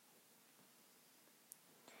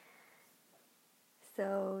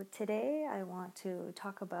So today I want to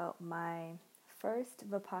talk about my first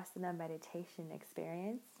Vipassana meditation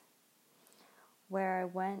experience, where I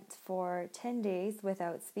went for 10 days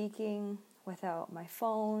without speaking, without my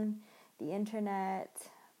phone, the internet,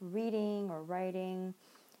 reading or writing,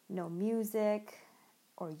 no music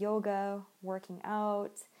or yoga, working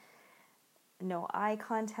out, no eye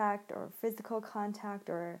contact or physical contact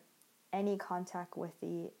or any contact with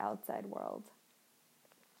the outside world.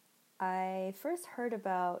 I first heard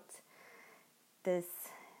about this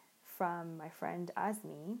from my friend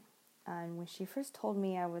Asmi, and when she first told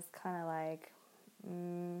me, I was kind of like,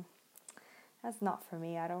 that's not for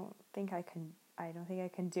me. I don't think I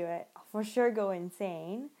can do it. I'll for sure go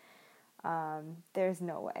insane. There's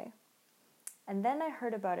no way. And then I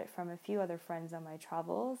heard about it from a few other friends on my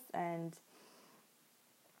travels, and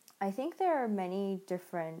I think there are many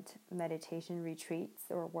different meditation retreats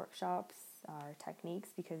or workshops or techniques,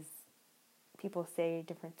 because people say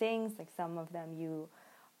different things. Like some of them you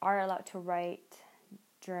are allowed to write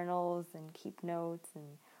journals and keep notes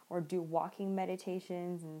or do walking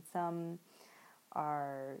meditations, and some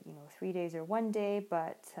are 3 days or 1 day,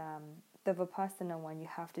 but the Vipassana one, you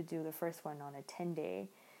have to do the first one on a 10-day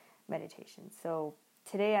meditation. So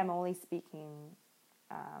today I'm only speaking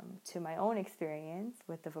to my own experience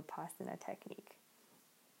with the Vipassana technique.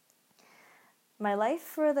 My life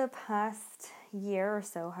for the past year or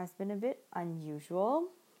so has been a bit unusual.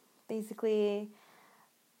 Basically,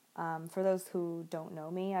 for those who don't know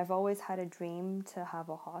me, I've always had a dream to have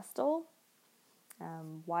a hostel.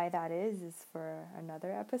 Why that is for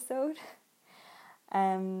another episode.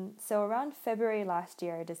 So around February last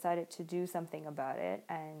year, I decided to do something about it,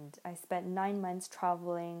 and I spent 9 months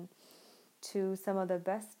traveling to some of the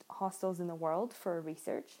best hostels in the world for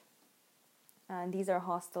research. And these are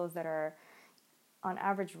hostels that are on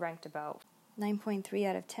average ranked about 9.3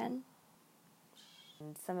 out of 10.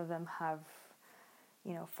 And some of them have,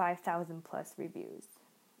 5,000 plus reviews.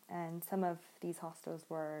 And some of these hostels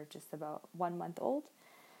were just about 1 month old.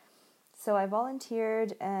 So I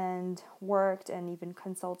volunteered and worked and even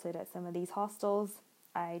consulted at some of these hostels.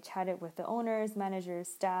 I chatted with the owners, managers,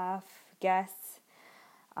 staff, guests,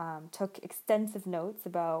 took extensive notes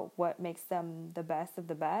about what makes them the best of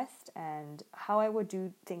the best and how I would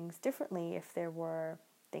do things differently if there were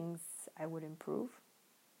things I would improve.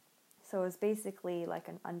 So it was basically like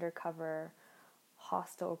an undercover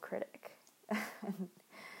hostel critic.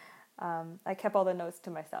 I kept all the notes to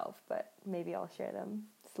myself, but maybe I'll share them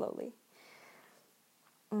slowly.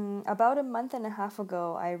 About a month and a half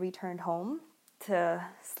ago, I returned home to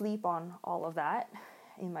sleep on all of that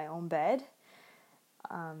in my own bed,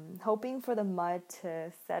 hoping for the mud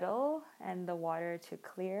to settle and the water to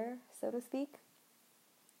clear, so to speak.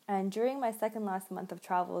 And during my second last month of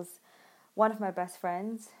travels, one of my best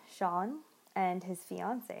friends, Sean, and his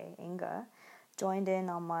fiancée, Inga, joined in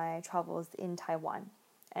on my travels in Taiwan.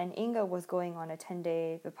 And Inga was going on a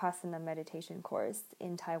 10-day Vipassana meditation course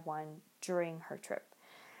in Taiwan during her trip.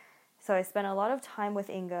 So I spent a lot of time with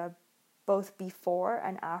Inga, both before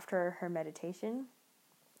and after her meditation.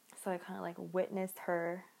 So I kind of like witnessed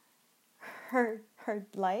her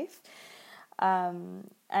life.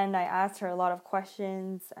 And I asked her a lot of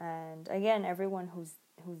questions. And again, everyone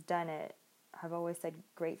who's done it have always said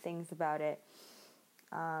great things about it.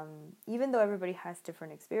 Even though everybody has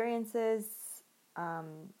different experiences,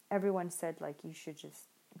 everyone said like you should just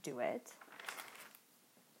do it.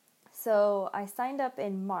 So I signed up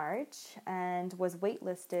in March and was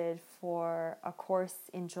waitlisted for a course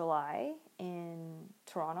in July in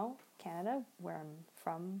Toronto, Canada, where I'm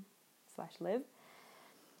from/live.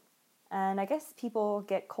 And I guess people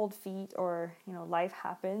get cold feet or, life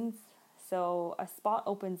happens. So a spot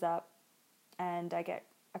opens up and I get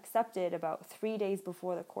accepted about 3 days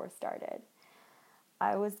before the course started.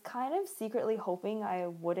 I was kind of secretly hoping I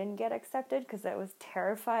wouldn't get accepted because I was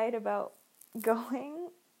terrified about going.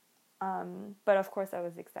 But of course I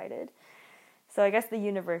was excited. So I guess the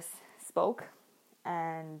universe spoke.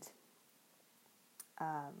 And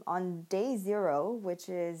on day 0, which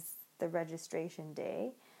is the registration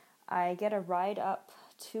day, I get a ride up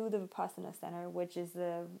to the Vipassana Center, which is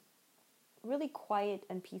a really quiet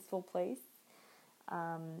and peaceful place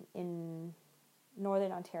in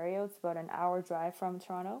Northern Ontario. It's about an hour drive from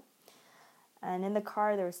Toronto. And in the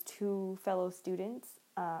car, there's 2 fellow students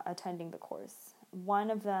attending the course.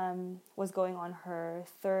 One of them was going on her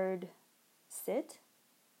 3rd sit,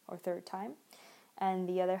 or 3rd time, and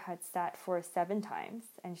the other had sat for 7 times,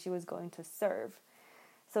 and she was going to serve.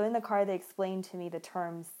 So in the car, they explained to me the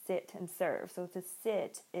terms sit and serve. So to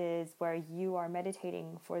sit is where you are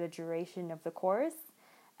meditating for the duration of the course,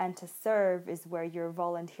 and to serve is where you're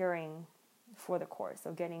volunteering for the course.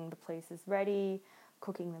 So getting the places ready,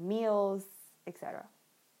 cooking the meals, etc.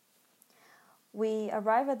 We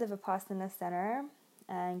arrive at the Vipassana Center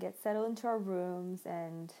and get settled into our rooms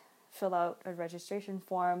and fill out a registration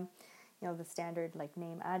form, the standard like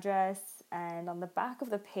name, address, and on the back of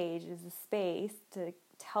the page is a space to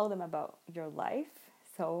tell them about your life.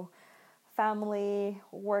 So family,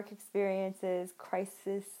 work experiences,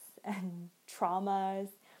 crisis, and traumas.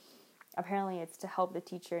 Apparently it's to help the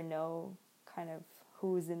teacher know kind of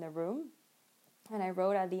who's in the room. And I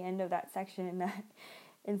wrote at the end of that section that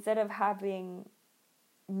instead of having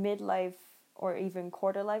midlife or even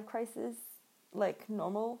quarter life crisis like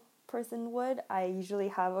normal person would, I usually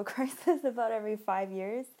have a crisis about every 5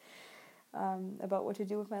 years about what to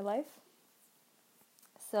do with my life.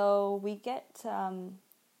 So we get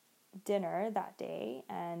dinner that day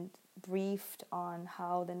and briefed on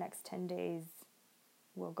how the next 10 days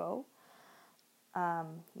will go.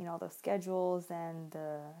 The schedules and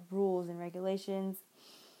the rules and regulations.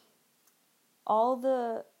 All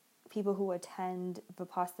the people who attend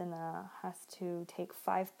Vipassana has to take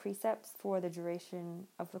 5 precepts for the duration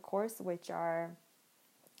of the course, which are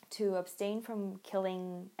to abstain from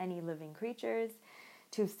killing any living creatures,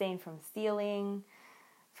 to abstain from stealing,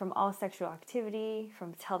 from all sexual activity,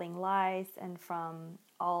 from telling lies, and from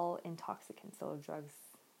all intoxicants, so drugs,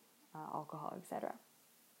 alcohol, etc.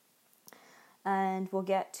 And we'll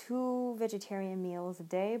get 2 vegetarian meals a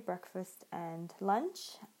day, breakfast and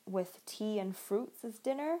lunch, with tea and fruits as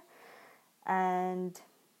dinner. And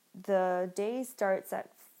the day starts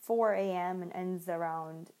at 4 a.m. and ends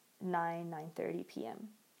around 9:30 p.m.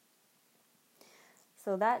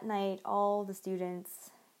 So that night, all the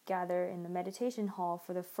students gather in the meditation hall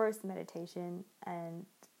for the first meditation, and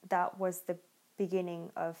that was the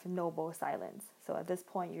beginning of noble silence. So at this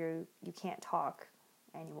point, you can't talk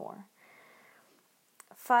anymore.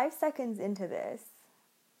 5 seconds into this,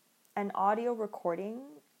 an audio recording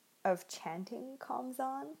of chanting comes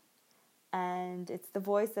on, and it's the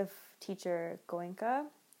voice of teacher Goenka.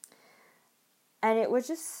 And it was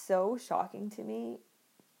just so shocking to me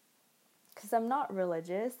because I'm not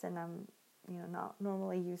religious and I'm, not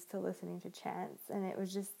normally used to listening to chants. And it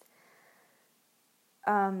was just,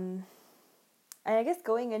 and I guess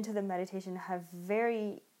going into the meditation, I have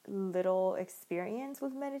very little experience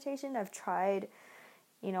with meditation. I've tried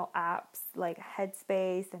apps like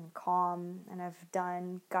Headspace and Calm, and I've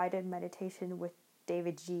done guided meditation with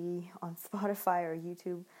David G on Spotify or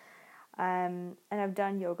YouTube. And I've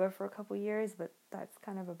done yoga for a couple years, but that's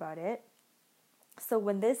kind of about it. So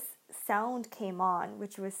when this sound came on,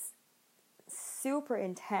 which was super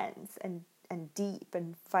intense and deep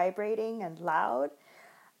and vibrating and loud,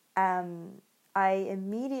 I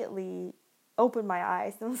immediately opened my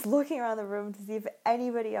eyes and was looking around the room to see if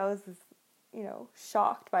anybody else was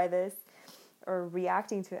shocked by this or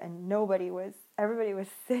reacting to it, and everybody was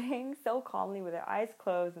sitting so calmly with their eyes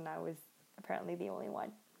closed, and I was apparently the only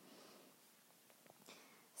one.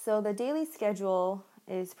 So the daily schedule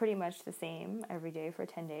is pretty much the same every day for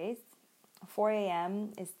 10 days. 4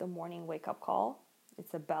 a.m. is the morning wake-up call.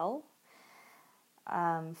 It's a bell.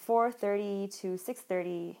 4:30 to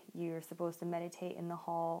 6:30, you're supposed to meditate in the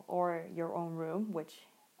hall or your own room, which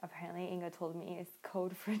apparently Inga told me is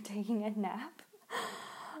code for taking a nap.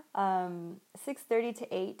 6:30 to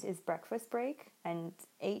 8 is breakfast break, and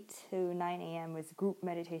 8 to 9 a.m. is group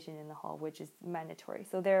meditation in the hall, which is mandatory.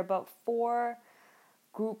 So there are about 4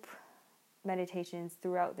 group meditations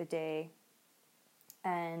throughout the day,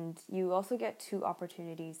 and you also get 2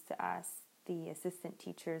 opportunities to ask the assistant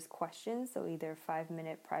teachers questions, so either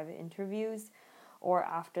 5-minute private interviews or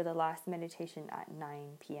after the last meditation at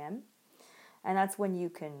 9 p.m. And that's when you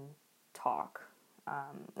can talk.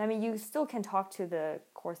 You still can talk to the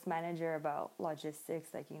course manager about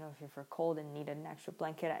logistics, like, if you're cold and need an extra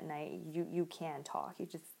blanket at night, you can talk. You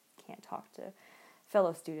just can't talk to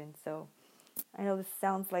fellow students. So I know this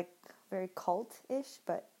sounds like very cult-ish,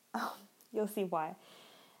 but you'll see why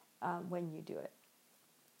when you do it.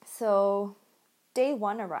 So day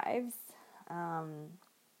 1 arrives.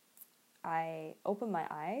 I open my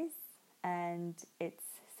eyes and it's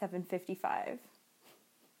 7:55.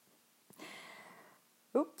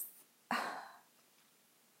 Oops.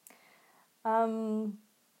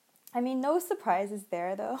 No surprises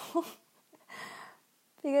there though.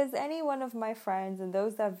 Because any one of my friends and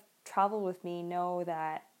those that have traveled with me know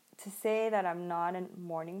that to say that I'm not a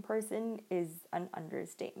morning person is an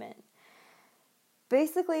understatement.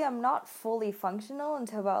 Basically, I'm not fully functional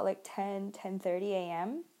until about 10:30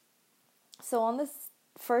 a.m. So on this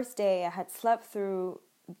first day, I had slept through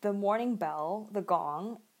the morning bell, the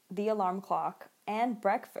gong, the alarm clock, and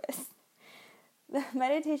breakfast. The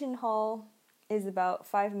meditation hall is about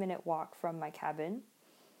 5-minute walk from my cabin.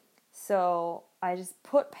 So I just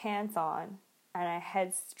put pants on and I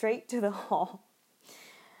head straight to the hall.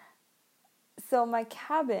 So my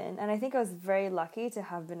cabin, and I think I was very lucky to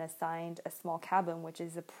have been assigned a small cabin, which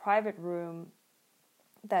is a private room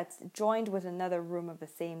that's joined with another room of the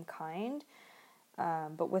same kind,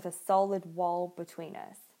 but with a solid wall between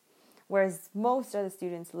us. Whereas most other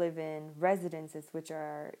students live in residences, which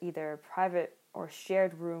are either private or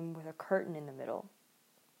shared room with a curtain in the middle.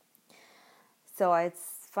 So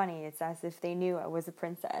it's funny, it's as if they knew I was a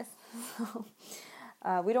princess.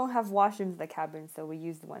 We don't have washrooms in the cabin, so we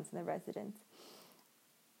use the ones in the residence.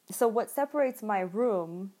 So what separates my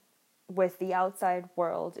room with the outside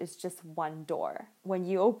world is just one door. When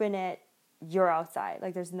you open it, you're outside.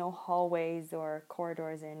 Like there's no hallways or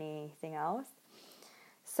corridors or anything else.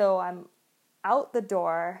 So I'm out the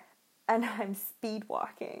door and I'm speed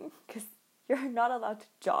walking because you're not allowed to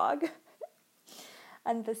jog.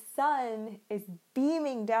 And the sun is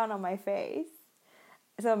beaming down on my face.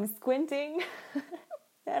 So I'm squinting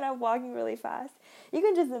and I'm walking really fast. You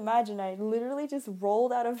can just imagine I literally just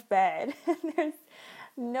rolled out of bed and there's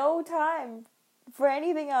no time for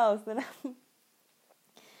anything else. And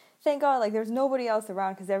thank God, like there's nobody else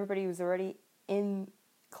around because everybody was already in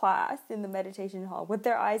class in the meditation hall with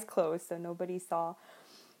their eyes closed, so nobody saw.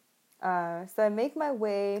 So I make my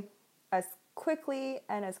way as quickly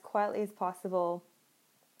and as quietly as possible.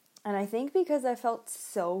 And I think because I felt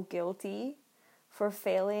so guilty for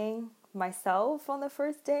failing myself on the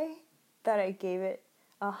first day that I gave it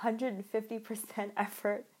 150%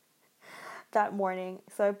 effort that morning.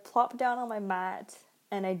 So I plopped down on my mat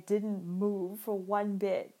and I didn't move for one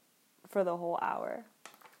bit for the whole hour.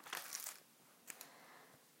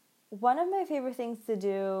 One of my favorite things to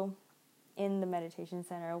do in the meditation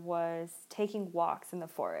center was taking walks in the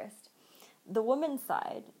forest. The women's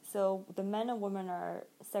side, so the men and women are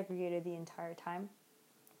segregated the entire time.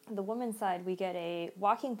 The women's side, we get a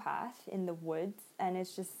walking path in the woods, and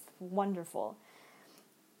it's just wonderful.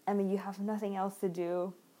 I mean, you have nothing else to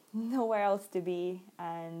do, nowhere else to be,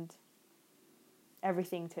 and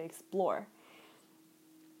everything to explore.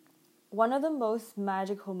 One of the most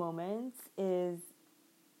magical moments is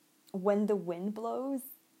when the wind blows,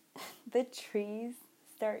 the trees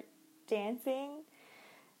start dancing,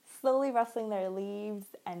 slowly rustling their leaves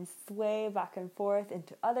and sway back and forth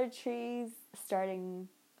into other trees, starting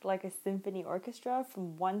like a symphony orchestra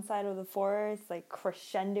from one side of the forest, like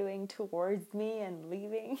crescendoing towards me and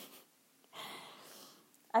leaving.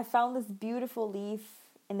 I found this beautiful leaf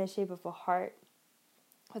in the shape of a heart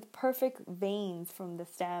with perfect veins from the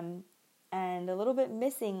stem and a little bit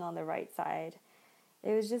missing on the right side.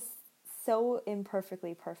 It was just so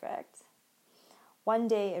imperfectly perfect. One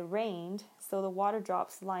day it rained, so the water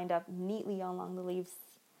drops lined up neatly along the leaves,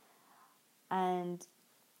 and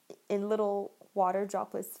in little water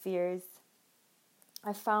droplet spheres,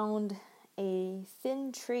 I found a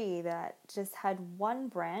thin tree that just had one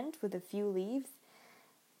branch with a few leaves,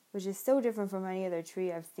 which is so different from any other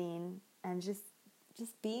tree I've seen, and just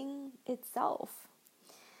being itself.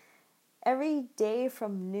 Every day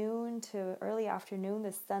from noon to early afternoon,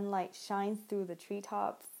 the sunlight shines through the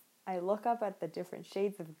treetops. I look up at the different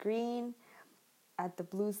shades of green, at the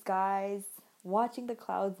blue skies, watching the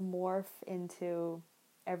clouds morph into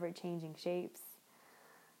ever-changing shapes.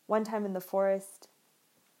 One time in the forest,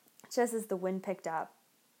 just as the wind picked up,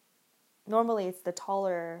 normally it's the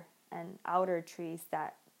taller and outer trees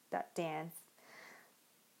that dance.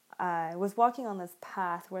 I was walking on this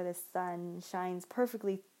path where the sun shines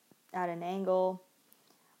perfectly at an angle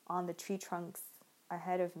on the tree trunks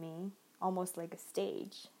ahead of me, almost like a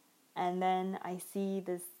stage. And then I see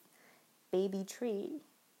this baby tree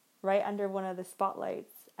right under one of the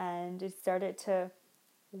spotlights, and it started to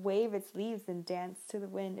wave its leaves and dance to the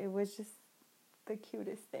wind. It was just the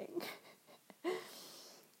cutest thing.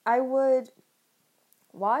 I would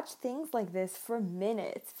watch things like this for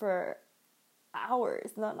minutes, for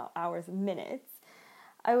hours, not hours, minutes.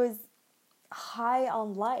 I was high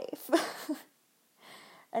on life.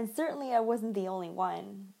 And certainly I wasn't the only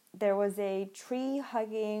one. There was a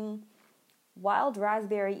tree-hugging, wild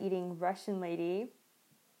raspberry-eating Russian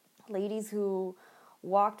ladies who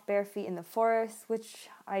walked bare feet in the forest, which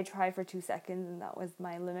I tried for 2 seconds and that was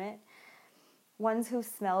my limit. Ones who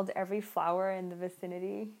smelled every flower in the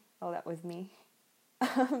vicinity. Oh, that was me.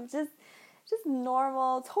 Just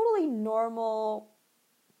normal, totally normal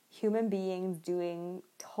human beings doing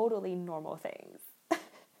totally normal things.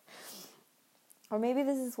 Or maybe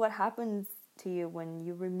this is what happens to you when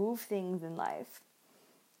you remove things in life.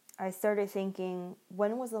 I started thinking,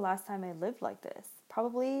 when was the last time I lived like this?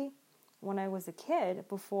 Probably when I was a kid,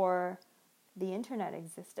 before the internet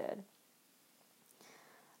existed.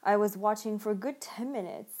 I was watching for a good 10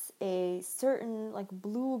 minutes a certain like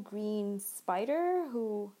blue-green spider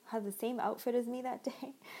who had the same outfit as me that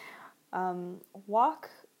day walk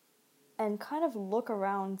and kind of look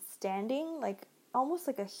around standing like almost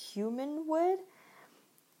like a human would.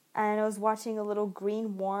 And I was watching a little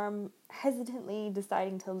green worm hesitantly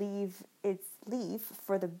deciding to leave its leaf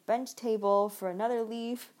for the bench table for another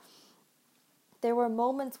leaf. There were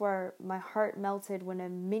moments where my heart melted when a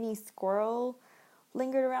mini squirrel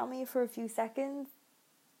lingered around me for a few seconds.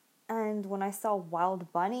 And when I saw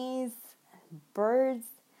wild bunnies, birds,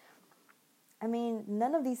 I mean,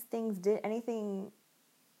 none of these things did anything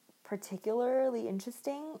particularly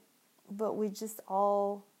interesting, but we just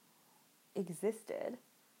all existed.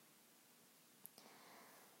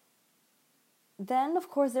 Then, of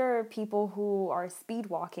course, there are people who are speed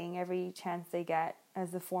walking every chance they get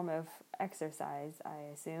as a form of exercise, I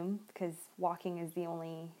assume, because walking is the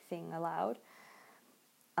only thing allowed.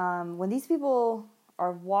 When these people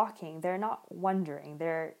are walking, they're not wondering.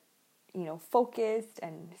 They're, focused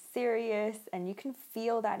and serious, and you can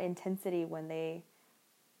feel that intensity when they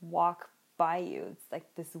walk by you. It's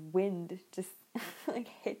like this wind just like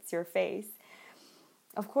hits your face.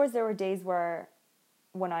 Of course, there were days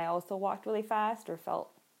when I also walked really fast or felt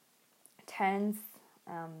tense.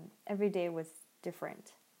 Every day was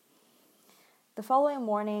different. The following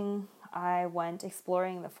morning, I went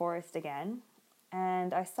exploring the forest again,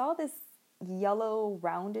 and I saw this yellow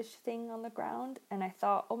roundish thing on the ground, and I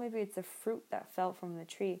thought, oh, maybe it's a fruit that fell from the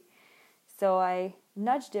tree. So I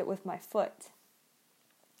nudged it with my foot,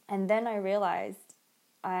 and then I realized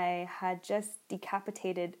I had just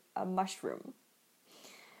decapitated a mushroom.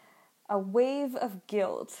 A wave of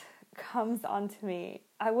guilt comes onto me.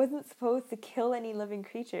 I wasn't supposed to kill any living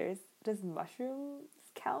creatures. Does mushrooms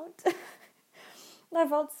count? I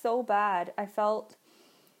felt so bad. I felt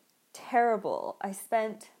terrible. I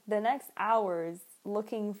spent the next hours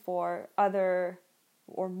looking for other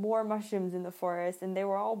or more mushrooms in the forest, and they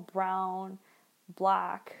were all brown,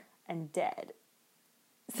 black, and dead.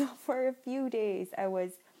 So for a few days, I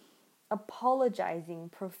was apologizing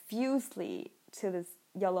profusely to this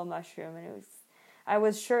yellow mushroom, and I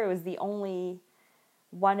was sure it was the only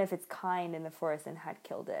one of its kind in the forest and had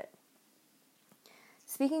killed it.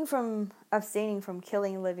 Speaking from abstaining from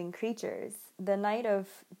killing living creatures, the night of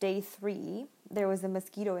day 3, there was a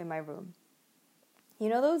mosquito in my room. You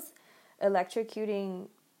know those electrocuting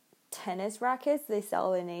tennis rackets they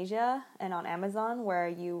sell in Asia and on Amazon where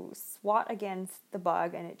you swat against the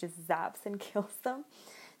bug and it just zaps and kills them?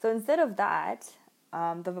 So instead of that,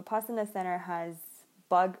 the Vipassana Center has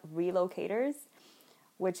bug relocators,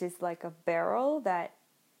 which is like a barrel that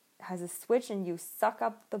has a switch, and you suck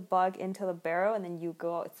up the bug into the barrel, and then you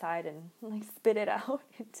go outside and like spit it out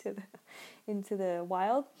into the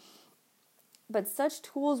wild. But such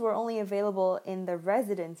tools were only available in the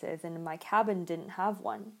residences, and my cabin didn't have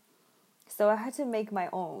one. So I had to make my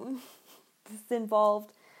own. This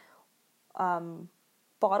involved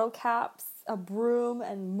bottle caps, a broom,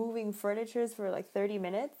 and moving furnitures for like 30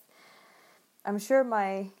 minutes. I'm sure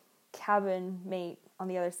my cabin mate on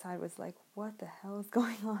the other side was like, what the hell is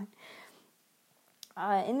going on?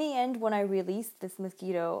 In the end, when I released this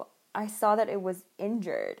mosquito, I saw that it was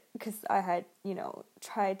injured because I had,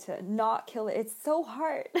 tried to not kill it. It's so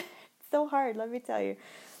hard. It's so hard, let me tell you.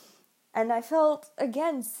 And I felt,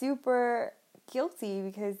 again, super guilty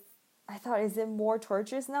because I thought, is it more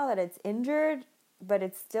torturous now that it's injured, but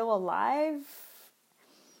it's still alive?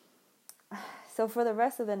 So for the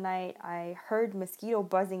rest of the night, I heard mosquito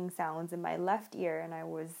buzzing sounds in my left ear, and I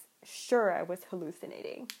was sure I was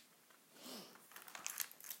hallucinating.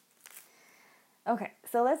 Okay,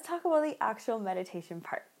 so let's talk about the actual meditation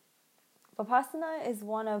part. Vipassana is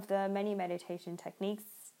one of the many meditation techniques,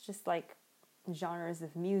 just like genres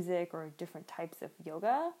of music or different types of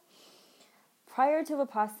yoga. Prior to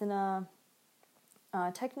Vipassana,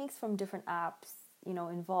 techniques from different apps,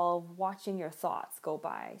 involve watching your thoughts go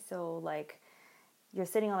by. So like you're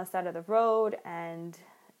sitting on the side of the road and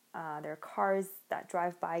there are cars that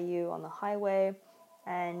drive by you on the highway,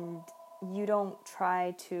 and you don't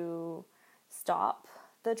try to stop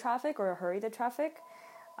the traffic or hurry the traffic.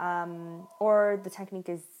 Or the technique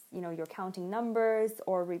is, you're counting numbers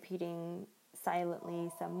or repeating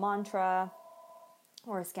silently some mantra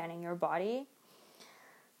or scanning your body.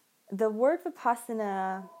 The word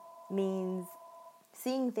Vipassana means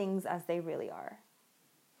seeing things as they really are.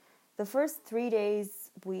 The first 3 days,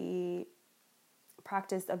 we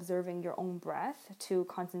practiced observing your own breath to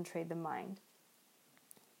concentrate the mind.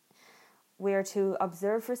 We are to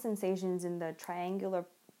observe for sensations in the triangular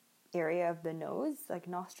area of the nose, like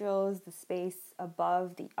nostrils, the space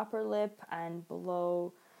above the upper lip and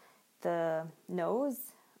below the nose.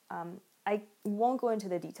 I won't go into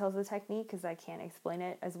the details of the technique because I can't explain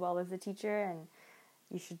it as well as the teacher, and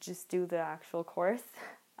you should just do the actual course.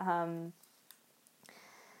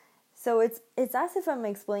 So it's as if I'm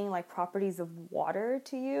explaining like properties of water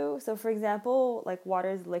to you. So for example, like water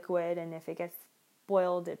is liquid, and if it gets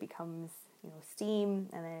boiled, it becomes, steam,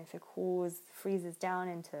 and then if it cools, freezes down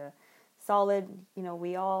into solid.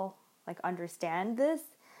 We all like understand this.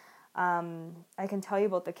 I can tell you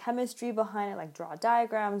about the chemistry behind it, like draw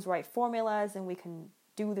diagrams, write formulas, and we can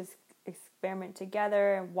do this experiment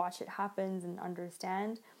together and watch it happen and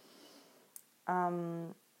understand.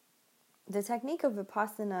 The technique of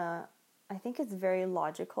Vipassana, I think it's very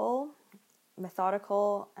logical,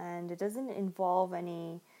 methodical, and it doesn't involve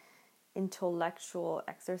any intellectual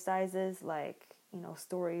exercises like,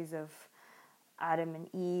 stories of Adam and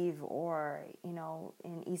Eve, or,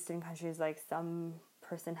 in Eastern countries, like some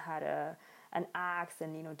person had an axe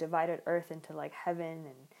and, divided earth into like heaven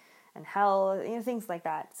and hell, things like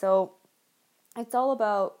that. So it's all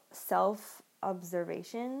about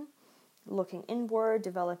self-observation, looking inward,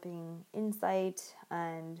 developing insight,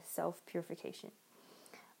 and self-purification.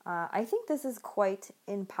 I think this is quite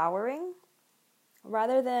empowering.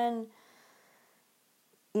 Rather than,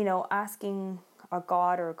 asking a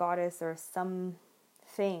god or a goddess or something,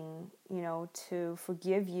 to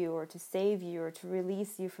forgive you or to save you or to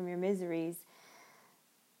release you from your miseries,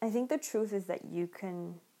 I think the truth is that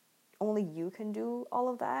only you can do all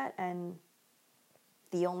of that, and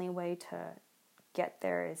the only way to get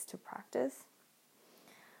there is to practice.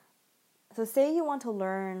 So say you want to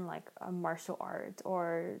learn like a martial art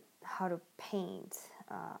or how to paint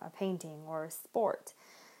a painting or a sport.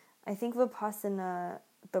 I think Vipassana,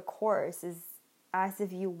 the course, is as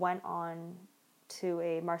if you went on to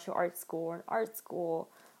a martial arts school or an art school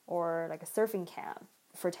or like a surfing camp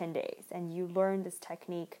for 10 days, and you learn this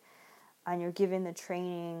technique and you're given the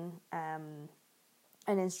training and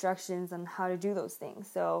instructions on how to do those things.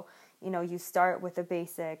 So, you start with the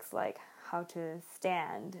basics, like how to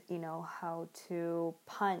stand, how to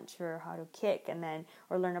punch or how to kick, and then,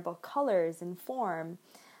 or learn about colors and form,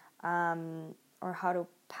 or how to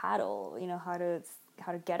paddle, how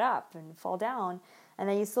to get up and fall down. And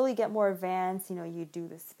then you slowly get more advanced, you do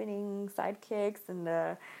the spinning side kicks and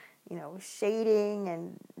the, shading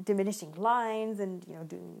and diminishing lines and,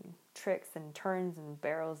 doing tricks and turns and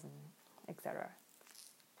barrels and etc.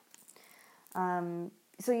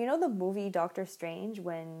 So the movie Doctor Strange,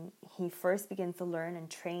 when he first begins to learn and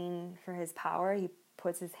train for his power, he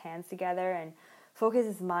puts his hands together and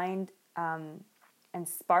focuses his mind, and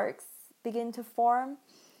sparks begin to form,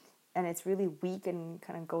 and it's really weak and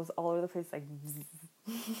kind of goes all over the place like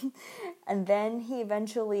and then he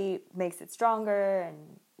eventually makes it stronger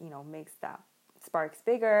and makes that sparks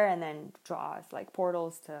bigger, and then draws like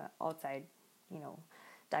portals to outside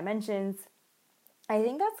dimensions. I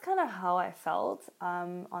think that's kind of how I felt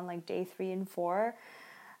on like day 3 and 4,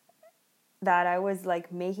 that I was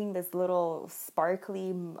like making this little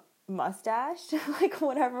sparkly mustache like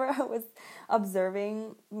whenever I was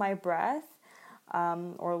observing my breath,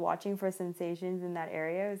 or watching for sensations in that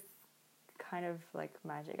area. Is kind of like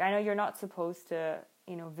magic. I know you're not supposed to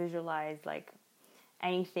visualize like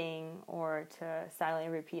anything or to silently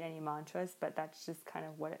repeat any mantras, but that's just kind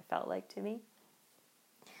of what it felt like to me.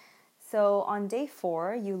 So on day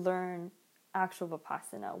 4, you learn actual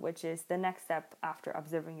Vipassana, which is the next step after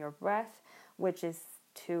observing your breath, which is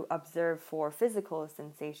to observe for physical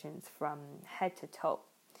sensations from head to toe.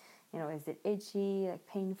 Is it itchy, like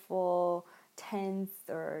painful, tense,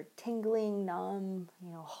 or tingling, numb,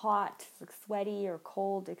 hot, like sweaty or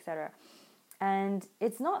cold, etc. And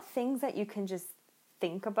it's not things that you can just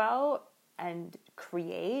think about and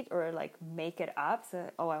create or like make it up. So,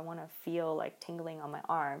 I want to feel like tingling on my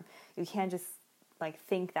arm. You can't just like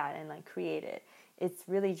think that and like create it. It's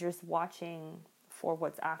really just watching for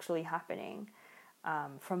what's actually happening,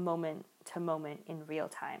 from moment to moment in real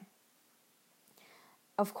time.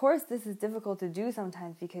 Of course, this is difficult to do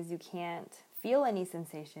sometimes because you can't feel any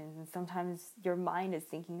sensations, and sometimes your mind is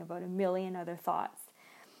thinking about a million other thoughts.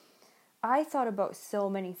 I thought about so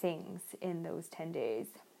many things in those 10 days.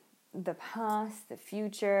 The past, the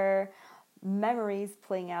future, memories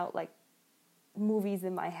playing out like movies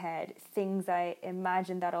in my head, things I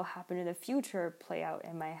imagine that'll happen in the future play out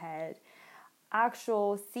in my head,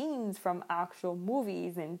 actual scenes from actual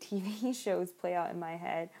movies and TV shows play out in my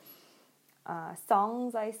head,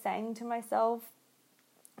 songs I sang to myself,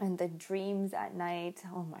 and the dreams at night.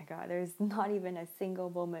 Oh my God, there's not even a single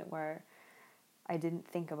moment where I didn't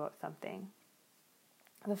think about something.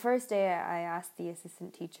 The first day I asked the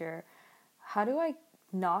assistant teacher, how do I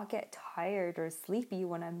not get tired or sleepy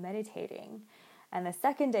when I'm meditating? And the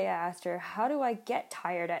second day I asked her, how do I get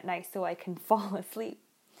tired at night so I can fall asleep?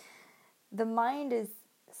 The mind is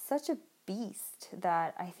such a beast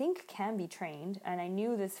that I think can be trained, and I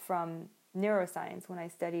knew this from neuroscience when I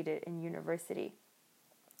studied it in university.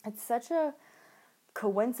 It's such a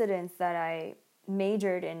coincidence that I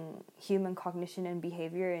majored in human cognition and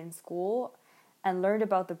behavior in school and learned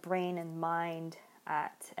about the brain and mind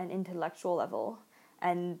at an intellectual level.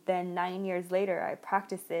 And then 9 years later, I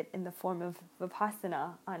practiced it in the form of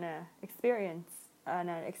Vipassana on an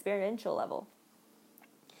experiential level.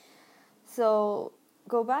 So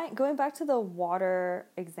going back to the water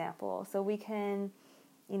example, so we can,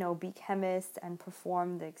 be chemists and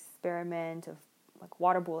perform the experiment of like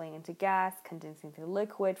water boiling into gas, condensing to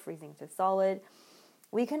liquid, freezing to solid.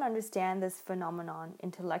 We can understand this phenomenon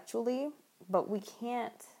intellectually, but we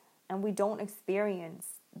can't, and we don't experience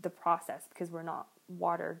the process because we're not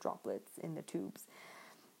water droplets in the tubes.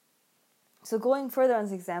 So going further on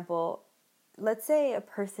this example, let's say a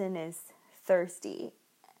person is thirsty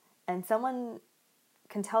and someone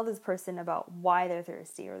can tell this person about why they're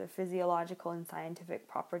thirsty or the physiological and scientific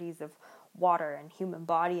properties of water and human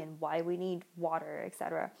body and why we need water,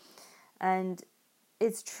 etc. And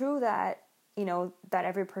it's true that, that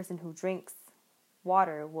every person who drinks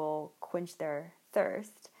water will quench their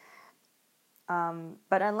thirst.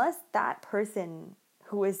 But unless that person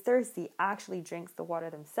who is thirsty actually drinks the water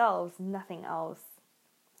themselves, nothing else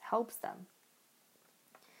helps them.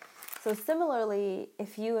 So similarly,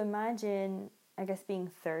 if you imagine, I guess being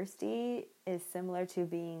thirsty is similar to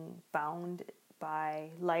being bound by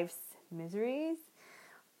life's miseries.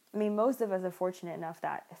 I mean, most of us are fortunate enough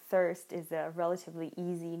that thirst is a relatively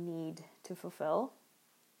easy need to fulfill.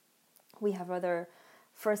 We have other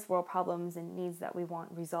first world problems and needs that we want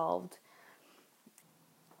resolved.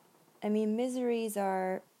 I mean, miseries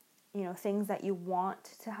are, things that you want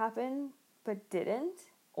to happen but didn't,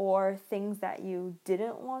 or things that you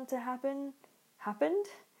didn't want to happen happened.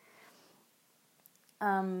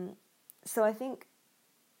 So I think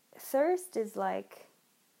thirst is like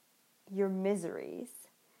your miseries,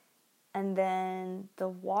 and then the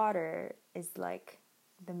water is like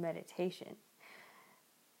the meditation.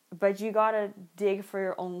 But you gotta dig for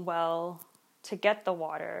your own well to get the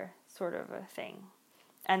water, sort of a thing.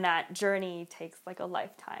 And that journey takes like a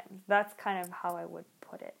lifetime. That's kind of how I would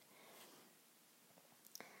put it.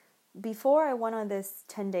 Before I went on this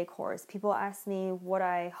 10-day course, people asked me what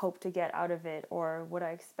I hoped to get out of it or what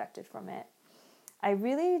I expected from it. I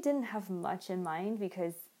really didn't have much in mind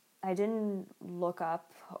because I didn't look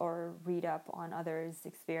up or read up on others'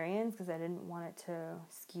 experience because I didn't want it to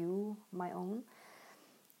skew my own.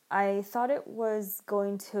 I thought it was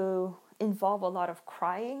going to involve a lot of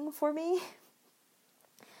crying for me.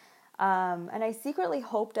 And I secretly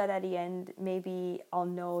hoped that at the end, maybe I'll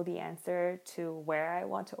know the answer to where I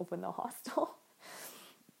want to open the hostel.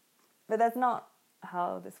 But that's not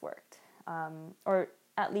how this worked. Or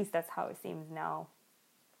at least that's how it seems now,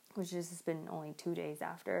 which has been only 2 days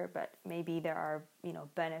after. But maybe there are,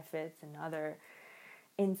 benefits and other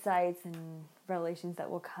insights and revelations that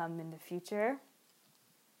will come in the future.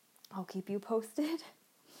 I'll keep you posted.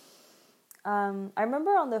 I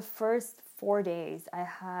remember on the first 4 days, I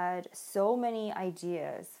had so many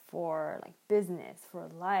ideas for like business, for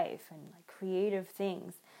life, and like creative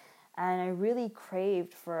things. And I really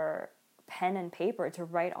craved for pen and paper to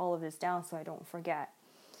write all of this down so I don't forget.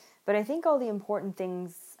 But I think all the important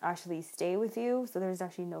things actually stay with you, so there's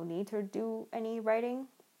actually no need to do any writing.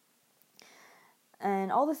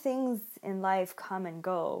 And all the things in life come and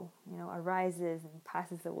go, arises and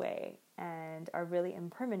passes away and are really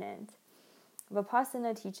impermanent.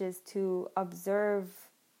 Vipassana teaches to observe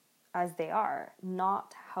as they are,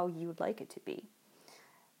 not how you would like it to be.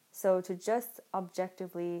 So to just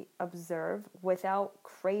objectively observe without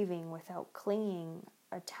craving, without clinging,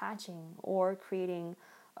 attaching, or creating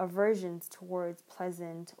aversions towards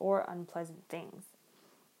pleasant or unpleasant things.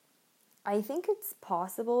 I think it's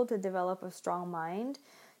possible to develop a strong mind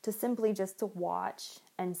to simply just to watch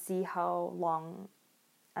and see how long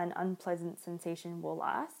an unpleasant sensation will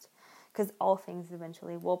last. Because all things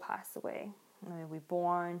eventually will pass away. We're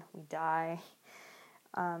born, we die.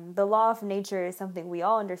 The law of nature is something we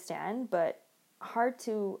all understand, but hard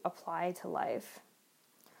to apply to life.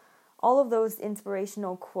 All of those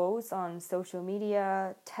inspirational quotes on social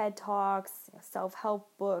media, TED Talks, self-help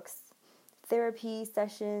books, therapy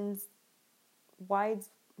sessions, wise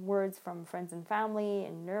words from friends and family,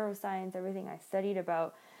 and neuroscience, everything I studied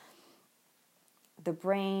about the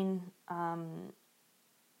brain,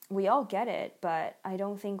 we all get it, but I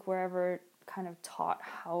don't think we're ever kind of taught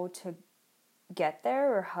how to get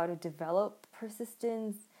there or how to develop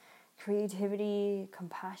persistence, creativity,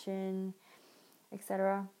 compassion,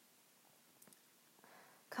 etc.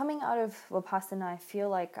 Coming out of Vipassana, I feel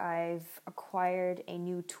like I've acquired a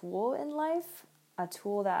new tool in life, a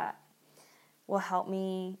tool that will help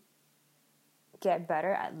me get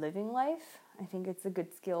better at living life. I think it's a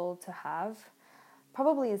good skill to have.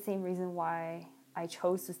 Probably the same reason why I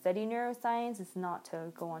chose to study neuroscience is not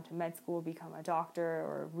to go on to med school, become a doctor,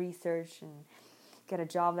 or research and get a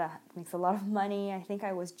job that makes a lot of money. I think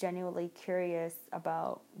I was genuinely curious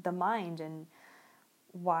about the mind and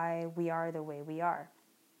why we are the way we are.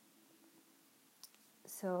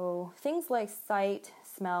 So things like sight,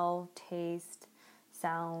 smell, taste,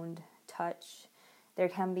 sound, touch, there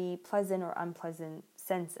can be pleasant or unpleasant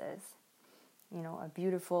senses. You know, a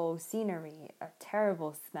beautiful scenery, a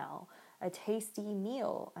terrible smell, a tasty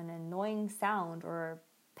meal, an annoying sound, or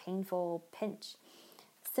a painful pinch.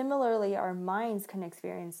 Similarly, our minds can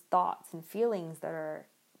experience thoughts and feelings that are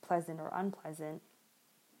pleasant or unpleasant.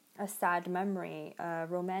 A sad memory, a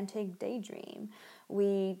romantic daydream.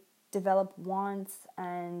 We develop wants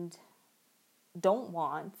and don't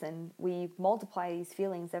wants, and we multiply these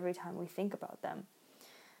feelings every time we think about them.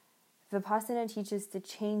 Vipassana teaches to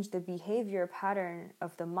change the behavior pattern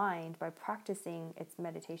of the mind by practicing its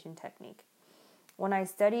meditation technique. When I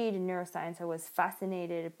studied neuroscience, I was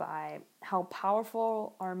fascinated by how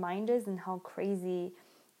powerful our mind is and how crazy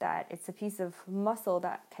that it's a piece of muscle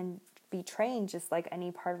that can be trained just like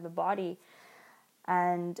any part of the body,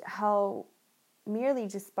 and how merely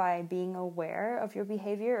just by being aware of your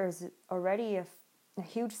behavior is already a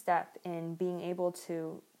huge step in being able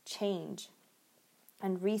to change.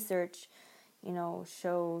 And research,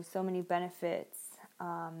 shows so many benefits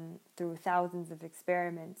through thousands of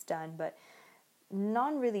experiments done, but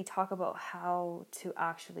none really talk about how to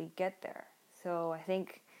actually get there. So I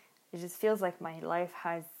think it just feels like my life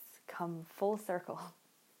has come full circle.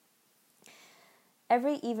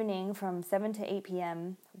 Every evening from 7 to 8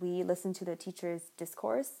 p.m., we listen to the teacher's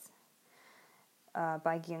discourse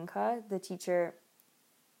by Gyunka. The teacher,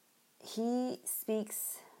 he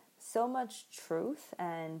speaks so much truth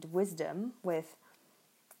and wisdom with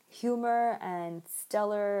humor and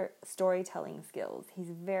stellar storytelling skills.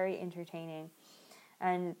 He's very entertaining,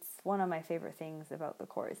 and it's one of my favorite things about the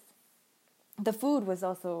course. The food was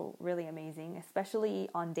also really amazing, especially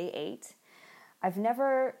on day 8. I've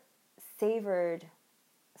never savored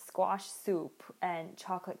squash soup and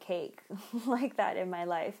chocolate cake like that in my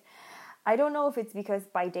life. I don't know if it's because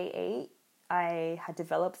by day 8, I had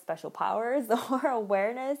developed special powers or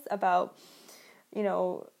awareness about,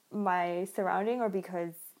 my surrounding, or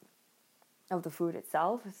because of the food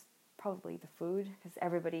itself. It's probably the food, because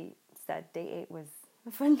everybody said day 8 was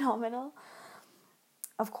phenomenal.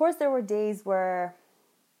 Of course, there were days where,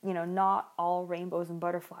 not all rainbows and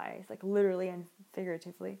butterflies, like literally and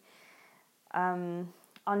figuratively.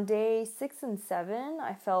 On day 6 and 7,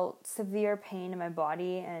 I felt severe pain in my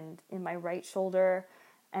body and in my right shoulder.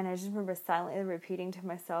 And I just remember silently repeating to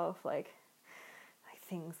myself, like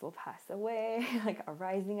things will pass away, like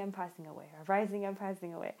arising and passing away, arising and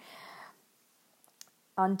passing away.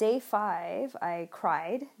 On day 5, I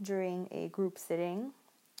cried during a group sitting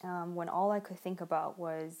when all I could think about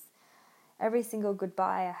was every single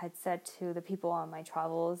goodbye I had said to the people on my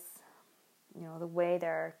travels, the way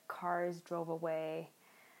their cars drove away,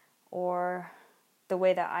 or the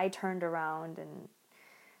way that I turned around and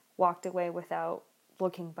walked away without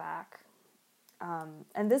looking back.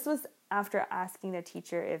 And this was after asking the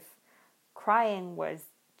teacher if crying was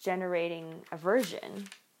generating aversion.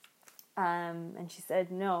 And she said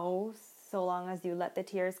no, so long as you let the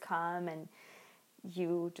tears come and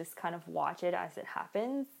you just kind of watch it as it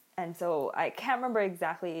happens. And so I can't remember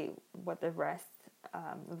exactly what the rest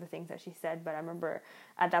of the things that she said, but I remember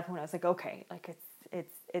at that point I was like, okay, like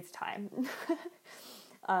it's time.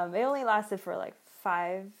 It only lasted for like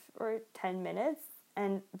 5 or 10 minutes,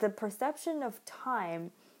 and the perception of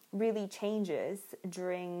time really changes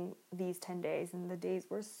during these 10 days, and the days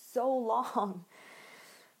were so long.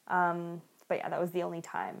 But yeah, that was the only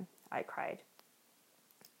time I cried.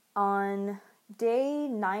 On day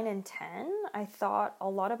 9 and 10, I thought a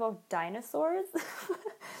lot about dinosaurs.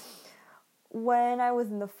 When I was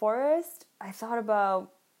in the forest, I thought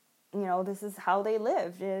about, this is how they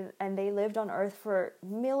lived, and they lived on Earth for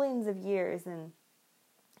millions of years, and,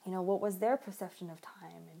 what was their perception of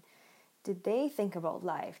time, and did they think about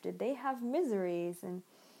life? Did they have miseries? And,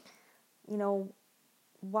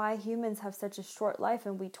 why humans have such a short life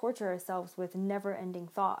and we torture ourselves with never-ending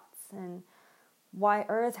thoughts, and why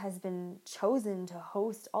Earth has been chosen to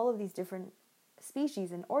host all of these different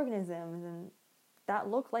species and organisms and that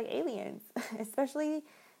look like aliens, especially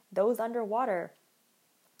those underwater,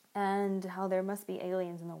 and how there must be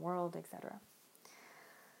aliens in the world, etc.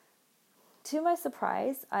 To my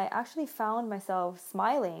surprise, I actually found myself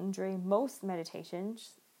smiling during most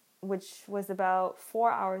meditations, which was about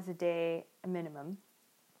 4 hours a day minimum.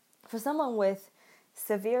 For someone with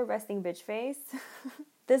severe resting bitch face,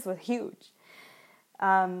 this was huge.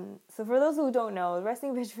 So for those who don't know,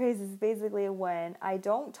 resting bitch face is basically when I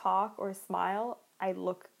don't talk or smile, I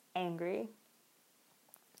look angry.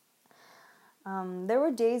 There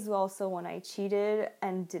were days also when I cheated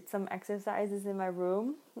and did some exercises in my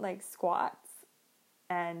room, like squats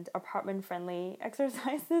and apartment-friendly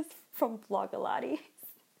exercises from Blogilates.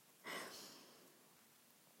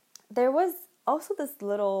 There was also this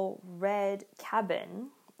little red cabin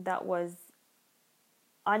that was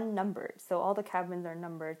unnumbered. So all the cabins are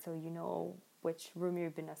numbered, so you know which room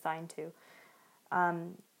you've been assigned to.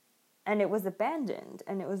 And it was abandoned,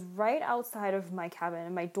 and it was right outside of my cabin,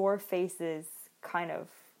 and my door faces kind of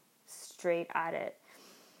straight at it.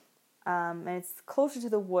 And it's closer to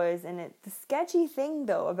the woods, and the sketchy thing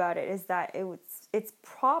though about it is that it's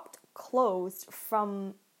propped closed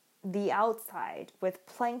from the outside with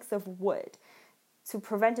planks of wood to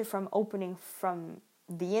prevent it from opening from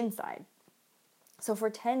the inside. So for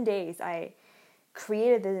 10 days, I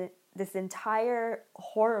created this entire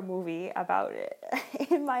horror movie about it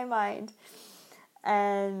in my mind.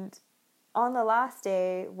 And on the last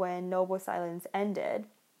day, when Noble Silence ended,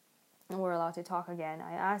 and we're allowed to talk again,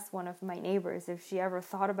 I asked one of my neighbors if she ever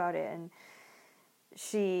thought about it, and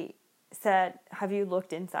she said, "Have you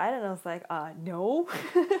looked inside?" And I was like, no.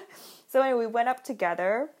 So anyway, we went up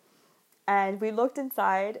together, and we looked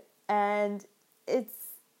inside, and it's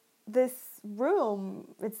this room,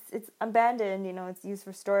 it's abandoned, it's used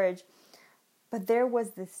for storage, but there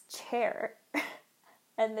was this chair,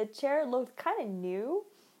 and the chair looked kind of new,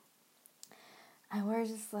 and we're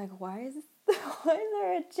just like, why is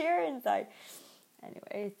there a chair inside?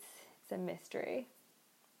 Anyway, it's a mystery.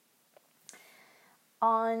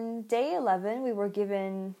 On day 11, we were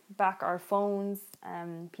given back our phones,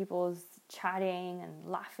 people's chatting and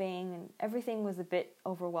laughing, and everything was a bit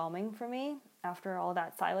overwhelming for me after all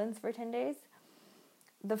that silence for 10 days.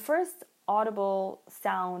 The first audible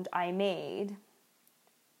sound I made,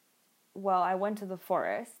 I went to the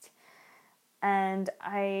forest, and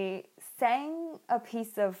I sang a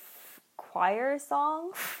piece of choir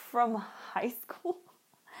song from high school.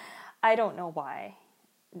 I don't know why.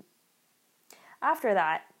 After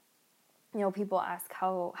that, people ask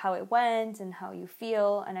how it went and how you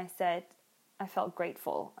feel, and I said I felt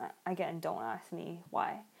grateful. Again, don't ask me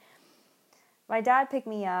why. My dad picked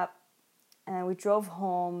me up, and we drove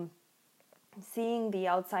home. Seeing the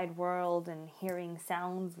outside world and hearing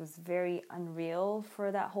sounds was very unreal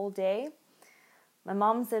for that whole day. My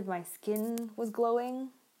mom said my skin was glowing.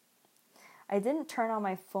 I didn't turn on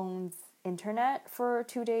my phone's internet for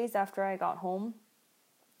 2 days after I got home.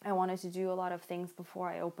 I wanted to do a lot of things before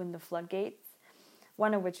I opened the floodgates,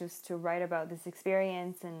 one of which was to write about this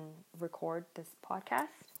experience and record this podcast.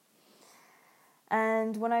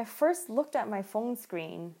 And when I first looked at my phone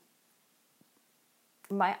screen,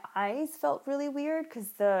 my eyes felt really weird because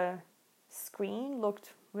the screen looked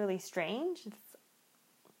really strange. It's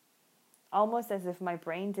almost as if my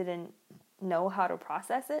brain didn't know how to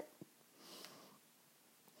process it.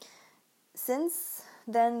 Since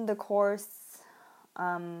then, the course,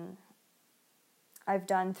 I've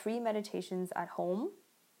done 3 meditations at home.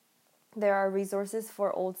 There are resources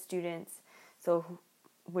for old students,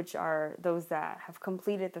 which are those that have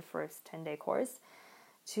completed the first 10-day course,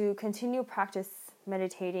 to continue practice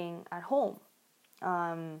meditating at home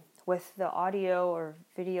with the audio or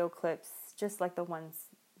video clips, just like the ones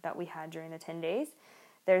that we had during the 10 days.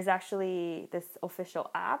 There's actually this official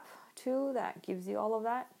app too that gives you all of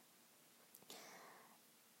that.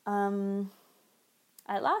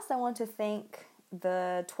 At last, I want to thank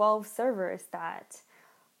the 12 servers that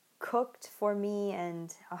cooked for me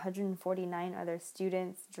and 149 other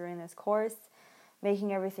students during this course,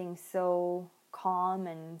 making everything so calm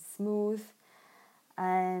and smooth.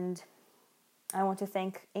 And I want to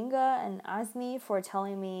thank Inga and Azmi for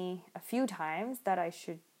telling me a few times that I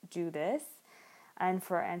should do this, and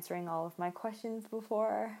for answering all of my questions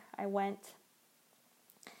before I went.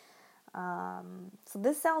 So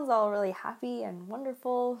this sounds all really happy and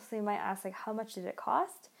wonderful. So you might ask, how much did it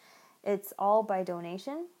cost? It's all by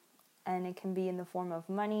donation, and it can be in the form of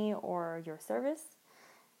money or your service.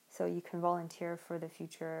 So you can volunteer for the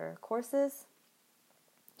future courses.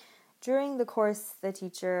 During the course, the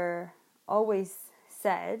teacher always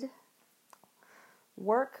said,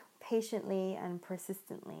 work patiently and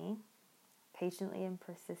persistently,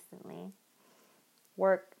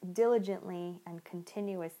 work diligently and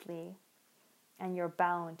continuously, and you're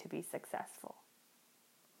bound to be successful.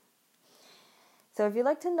 So if you'd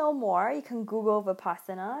like to know more, you can Google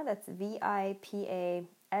Vipassana, that's Vipassana,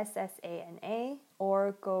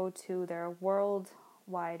 or go to their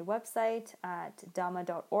worldwide website at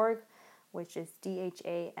dhamma.org, which is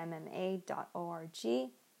dhamma.org.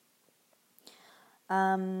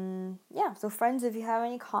 So friends, if you have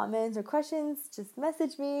any comments or questions, just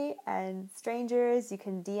message me, and strangers, you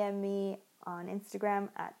can DM me on Instagram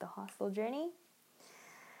at the hostel journey.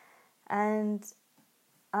 And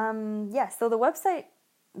so the website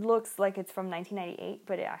looks like it's from 1998,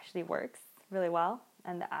 but it actually works really well,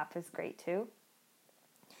 and the app is great too,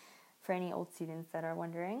 for any old students that are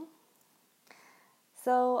wondering.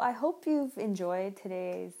 So I hope you've enjoyed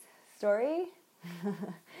today's story.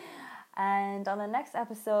 And on the next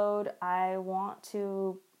episode, I want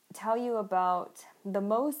to tell you about the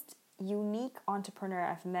most unique entrepreneur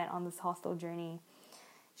I've met on this hostel journey.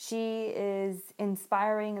 She is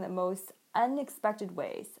inspiring in the most unexpected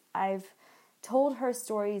ways. I've told her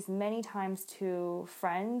stories many times to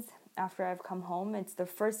friends after I've come home. It's the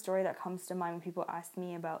first story that comes to mind when people ask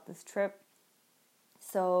me about this trip.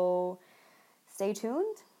 So stay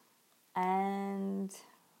tuned, and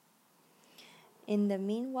in the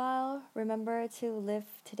meanwhile, remember to live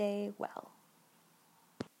today well.